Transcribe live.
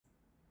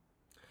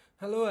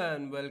Hello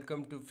and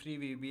welcome to Free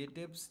VBA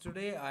Tips.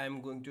 Today I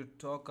am going to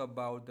talk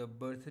about the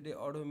birthday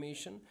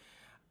automation.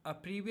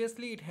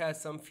 Previously, it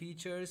has some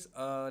features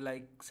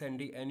like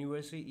sending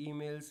anniversary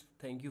emails.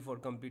 Thank you for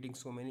completing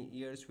so many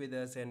years with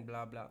us and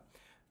blah blah.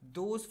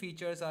 Those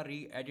features are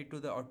re-added to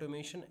the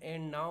automation,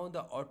 and now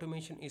the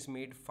automation is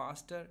made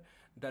faster.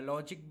 The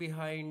logic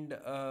behind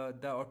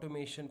the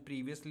automation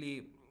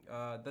previously,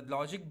 the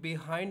logic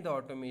behind the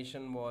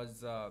automation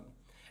was.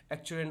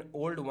 Actually an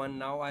old one.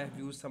 Now I have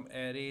used some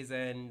arrays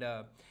and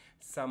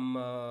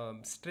some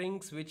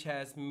strings which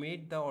has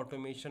made the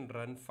automation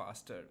run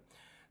faster.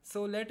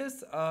 So let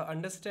us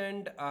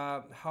understand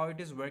how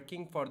it is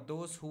working for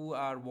those who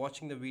are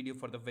watching the video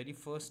for the very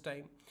first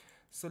time.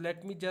 So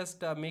let me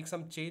just make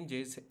some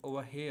changes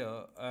over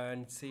here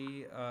and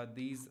say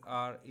these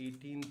are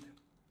 18th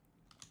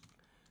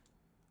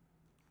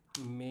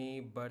May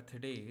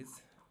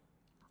birthdays.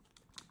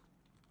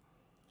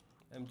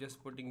 I'm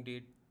just putting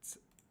dates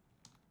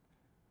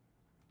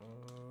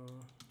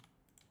uh,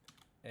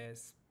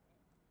 as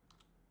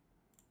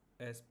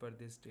per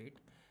this date,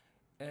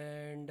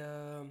 and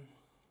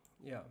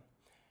yeah,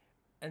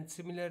 and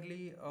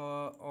similarly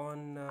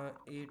on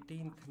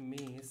 18th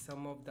May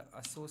some of the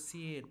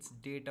associates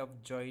date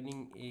of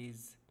joining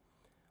is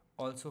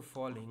also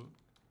falling.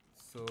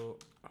 So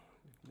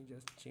let me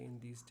just change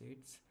these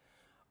dates.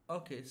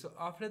 Okay, so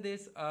after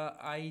this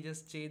I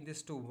just change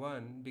this to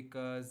 1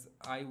 because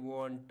I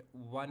want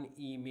one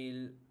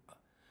email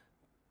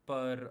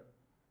per,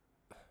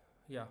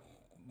 yeah,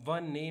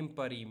 one name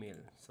per email,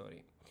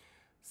 sorry.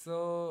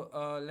 So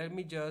let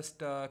me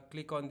just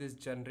click on this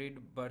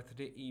generate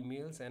birthday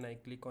emails and I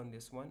click on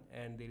this one,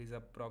 and there is a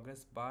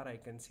progress bar I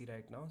can see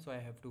right now. So I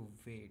have to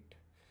wait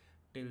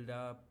till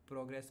the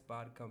progress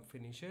bar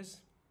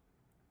finishes.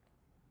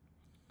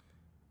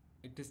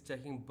 It is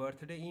checking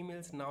birthday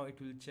emails. Now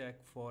it will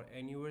check for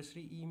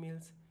anniversary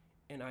emails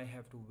and I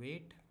have to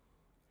wait.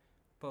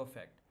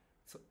 Perfect.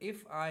 So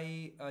if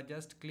I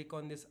just click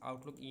on this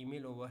Outlook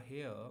email over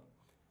here,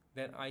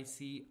 then I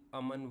see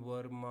Aman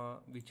Verma,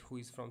 who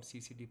is from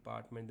CC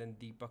department, then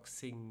Deepak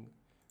Singh,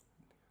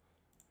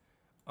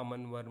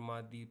 Aman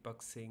Verma,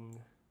 Deepak Singh,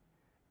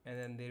 and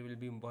then there will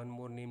be one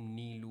more name,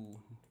 Neelu,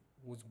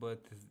 whose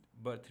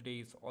birthday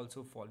is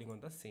also falling on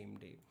the same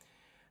day.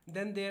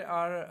 Then there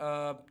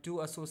are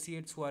two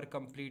associates who are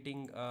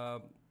completing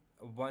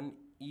 1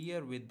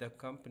 year with the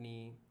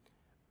company,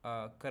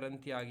 Karan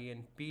Tyagi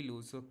and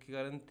Pilu. So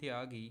Karan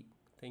Tyagi,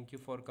 thank you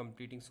for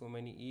completing so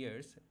many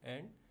years,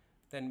 and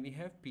then we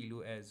have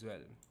Pilu as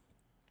well.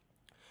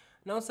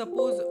 Now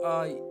suppose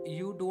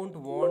you don't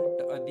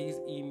want these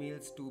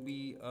emails to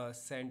be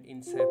sent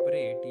in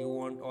separate. You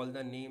want all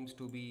the names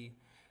to be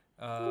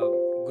uh,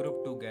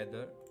 grouped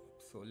together.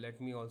 So let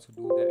me also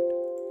do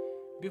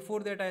that.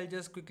 Before that, I'll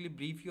just quickly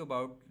brief you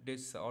about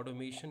this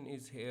automation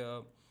is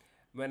here.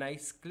 When I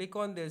click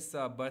on this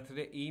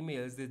birthday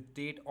emails, the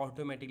date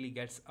automatically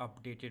gets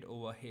updated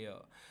over here.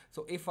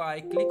 So if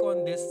I click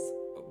on this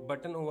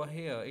button over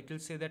here, it will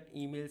say that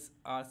emails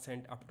are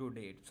sent up to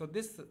date. So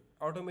this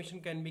automation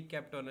can be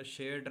kept on a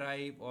shared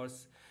drive or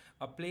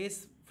a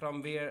place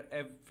from where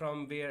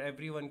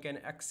everyone can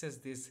access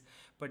this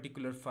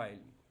particular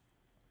file,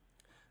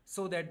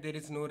 so that there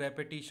is no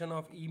repetition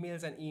of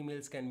emails and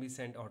emails can be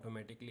sent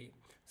automatically.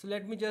 So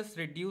let me just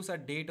reduce a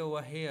date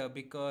over here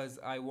because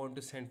I want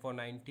to send for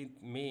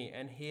 19th May,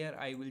 and here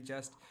I will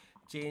just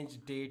change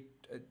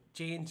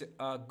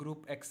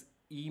group X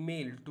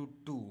email to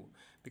 2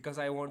 because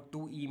I want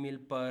two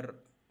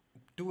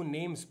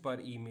names per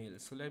email.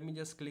 So let me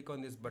just click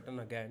on this button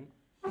again.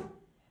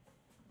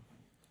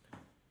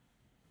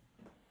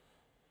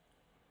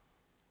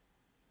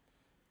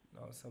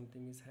 Now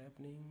something is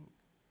happening.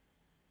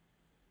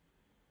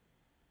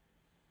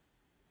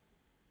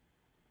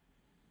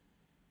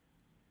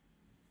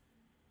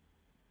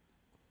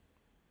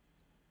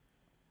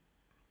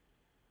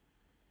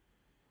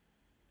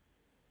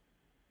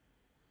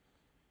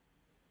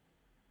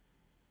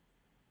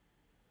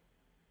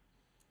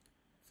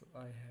 So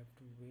I have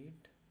to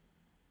wait.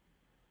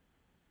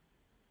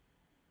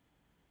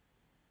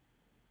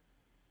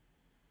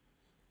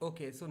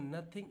 Okay, so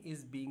nothing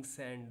is being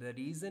sent. The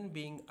reason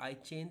being I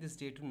changed this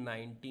date to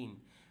 19,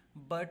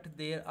 but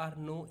there are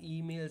no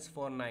emails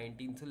for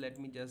 19. So let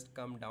me just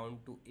come down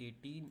to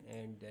 18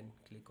 and then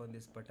click on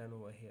this button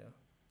over here.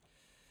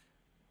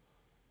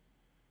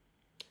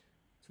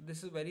 So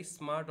this is very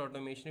smart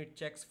automation. It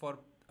checks for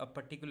a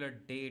particular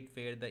date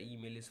where the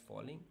email is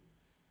falling.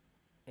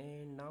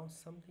 And now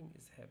something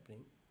is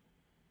happening.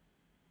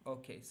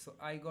 Okay, so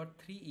I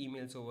got 3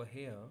 emails over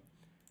here.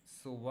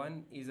 So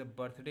one is a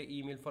birthday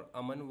email for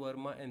Aman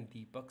Verma and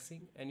Deepak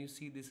Singh, and you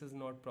see this is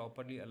not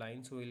properly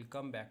aligned, so we'll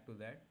come back to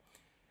that.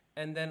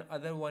 And then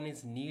other one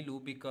is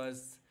Neelu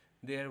because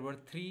there were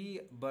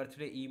 3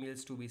 birthday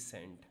emails to be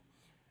sent,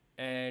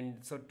 and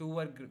so two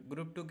were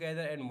grouped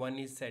together and one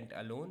is sent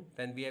alone.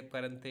 Then we have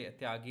Karan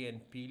Tyagi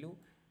and Pilu,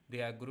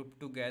 they are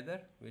grouped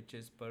together, which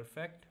is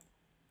perfect.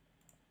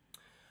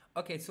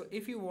 Okay, so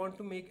if you want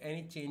to make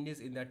any changes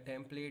in that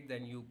template,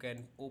 then you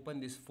can open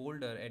this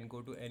folder and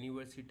go to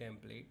anniversary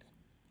template.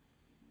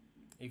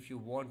 if you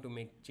want to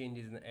make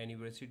changes in the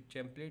anniversary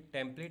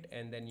template,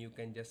 and then you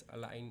can just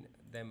align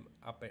them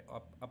up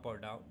or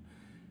down.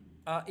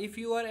 If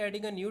you are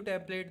adding a new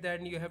template,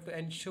 then you have to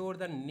ensure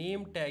the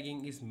name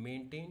tagging is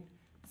maintained.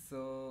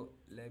 So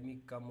let me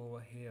come over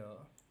here.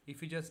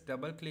 If you just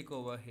double click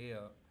over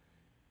here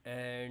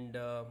and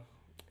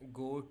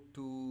go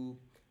to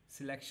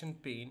selection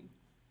pane,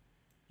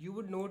 you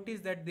would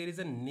notice that there is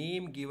a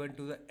name given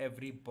to the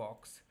every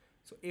box.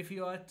 So if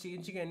you are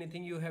changing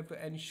anything, you have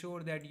to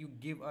ensure that you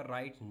give a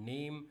right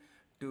name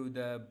to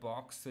the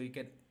box, so you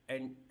can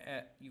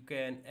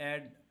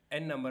add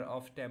n number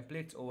of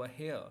templates over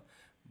here,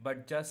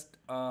 but just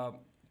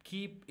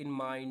keep in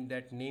mind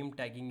that name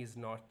tagging is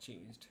not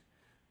changed.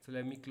 So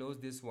let me close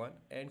this one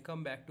and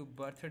come back to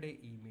birthday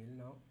email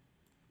now.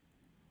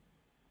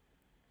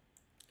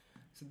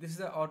 So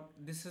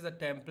this is a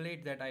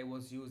template that I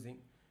was using,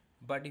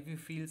 but if you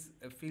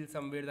feel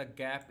somewhere the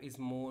gap is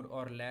more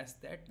or less,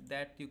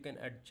 that you can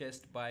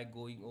adjust by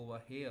going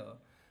over here.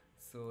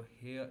 So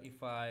here,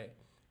 if I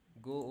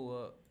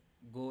go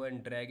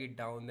and drag it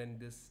down, then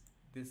this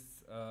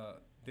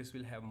this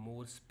will have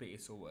more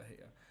space over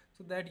here,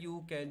 so that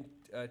you can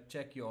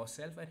check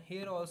yourself. And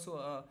here also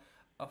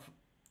a,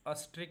 a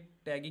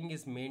strict tagging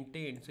is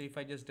maintained. So if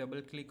I just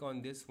double click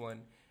on this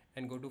one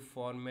and go to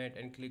format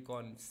and click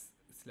on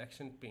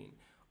selection pane,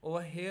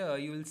 over here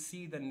you will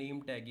see the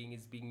name tagging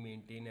is being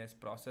maintained as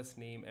process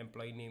name,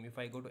 employee name. If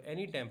I go to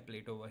any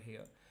template over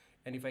here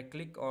and if I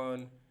click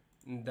on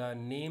the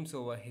names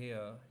over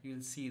here,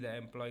 you'll see the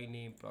employee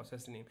name,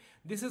 process name.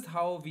 This is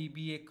how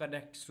VBA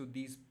connects to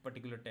these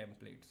particular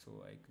templates.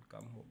 So I could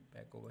come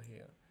back over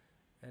here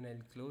and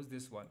I'll close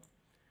this one.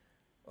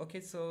 Okay,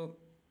 so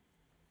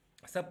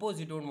suppose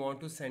you don't want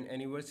to send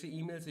anniversary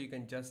email, so you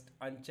can just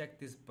uncheck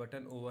this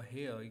button over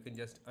here. You can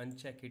just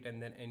uncheck it,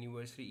 and then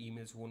anniversary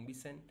emails won't be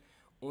sent.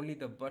 Only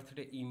the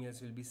birthday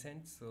emails will be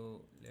sent.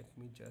 So let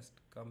me just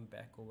come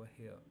back over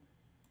here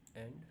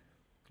and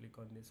click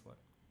on this one.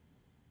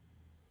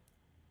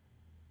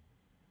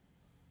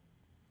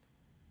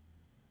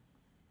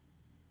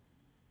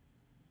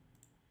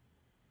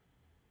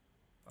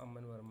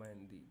 Aman Verma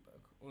and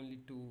Deepak. Only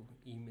 2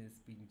 emails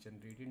being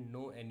generated.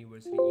 No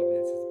anniversary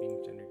emails is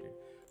being generated.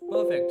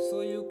 Perfect.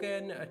 So you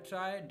can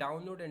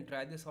download and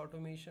try this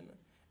automation,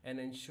 and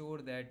ensure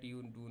that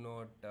you do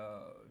not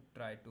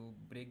try to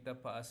break the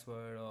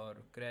password or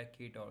crack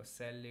it or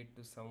sell it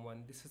to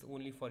someone. This is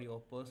only for your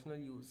personal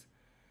use.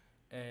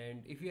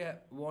 And if you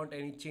want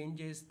any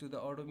changes to the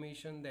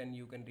automation, then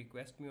you can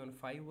request me on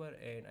Fiverr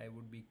and I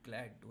would be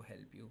glad to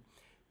help you.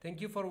 Thank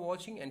you for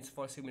watching, and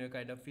for similar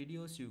kind of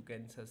videos you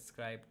can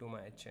subscribe to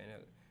my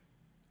channel.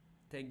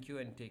 Thank you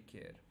and take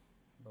care.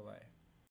 Bye bye.